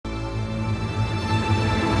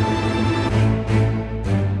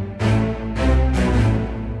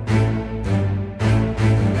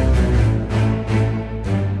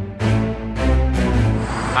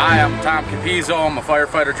Hi, I'm Tom. I'm a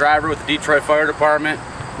firefighter driver with the Detroit Fire Department,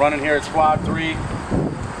 running here at Squad 3. Been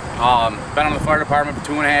on the fire department for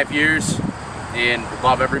 2.5 years and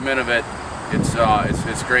love every minute of it. It's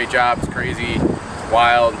a great job. It's crazy, it's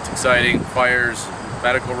wild, it's exciting. Fires,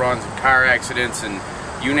 medical runs, car accidents, and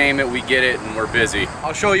you name it, we get it, and we're busy.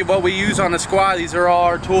 I'll show you what we use on the squad. These are all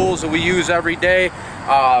our tools that we use every day.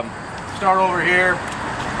 Start over here.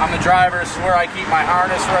 I'm the driver. This is where I keep my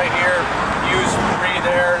harness right here. Use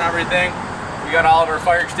breathe air and everything. We got all of our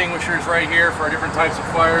fire extinguishers right here for our different types of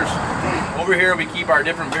fires. Over here we keep our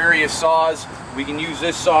different various saws. We can use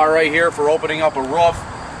this saw right here for opening up a roof.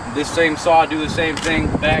 This same saw do the same thing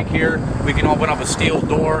back here. We can open up a steel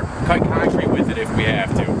door, cut concrete with it if we have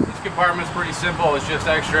to. This compartment's pretty simple. It's just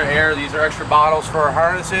extra air. These are extra bottles for our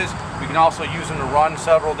harnesses. We can also use them to run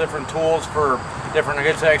several different tools for different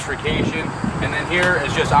extrication. And then here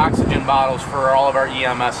is just oxygen bottles for all of our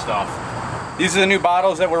EMS stuff. These are the new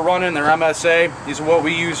bottles that we're running. They're MSA. These are what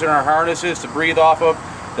we use in our harnesses to breathe off of.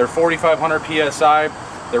 They're 4,500 PSI.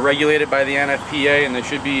 They're regulated by the NFPA, and they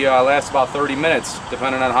should be last about 30 minutes,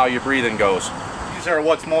 depending on how your breathing goes. These are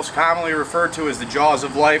what's most commonly referred to as the jaws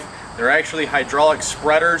of life. They're actually hydraulic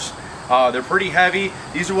spreaders. They're pretty heavy.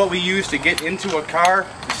 These are what we use to get into a car.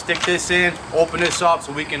 To stick this in, open this up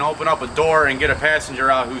so we can open up a door and get a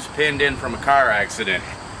passenger out who's pinned in from a car accident.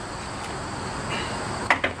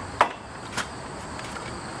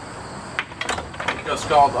 It's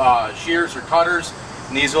called shears or cutters,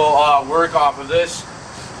 and these will work off of this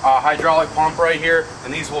hydraulic pump right here,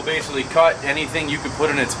 and these will basically cut anything you could put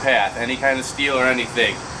in its path, any kind of steel or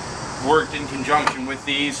anything. Worked in conjunction with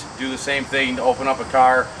these, do the same thing to open up a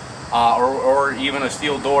car or even a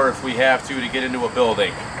steel door if we have to get into a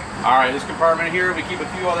building. Alright, this compartment here, we keep a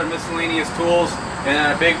few other miscellaneous tools, and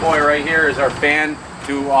then a big boy right here is our fan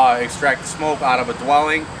to extract smoke out of a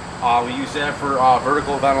dwelling. We use that for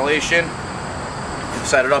vertical ventilation.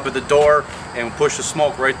 Set it up at the door and push the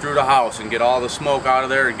smoke right through the house and get all the smoke out of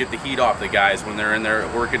there and get the heat off the guys when they're in there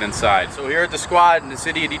working inside. So here at the squad in the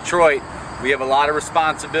city of Detroit, we have a lot of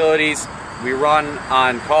responsibilities. We run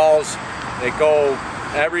on calls that go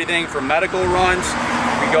everything from medical runs,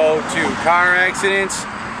 we go to car accidents,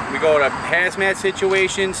 we go to hazmat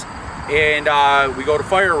situations, and we go to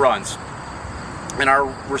fire runs. And our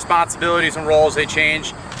responsibilities and roles, they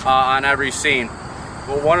change on every scene.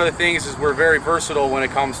 Well, one of the things is we're very versatile when it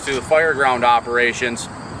comes to the fire ground operations.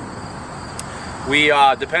 We,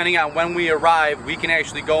 depending on when we arrive, we can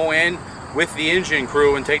actually go in with the engine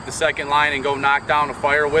crew and take the second line and go knock down a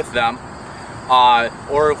fire with them.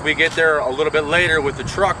 Or if we get there a little bit later with the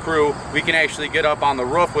truck crew, we can actually get up on the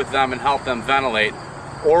roof with them and help them ventilate.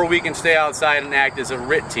 Or we can stay outside and act as a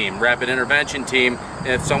RIT team, Rapid Intervention Team. And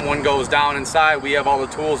if someone goes down inside, we have all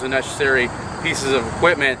the tools and necessary pieces of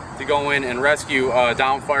equipment to go in and rescue a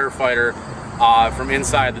downed firefighter from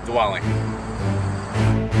inside the dwelling.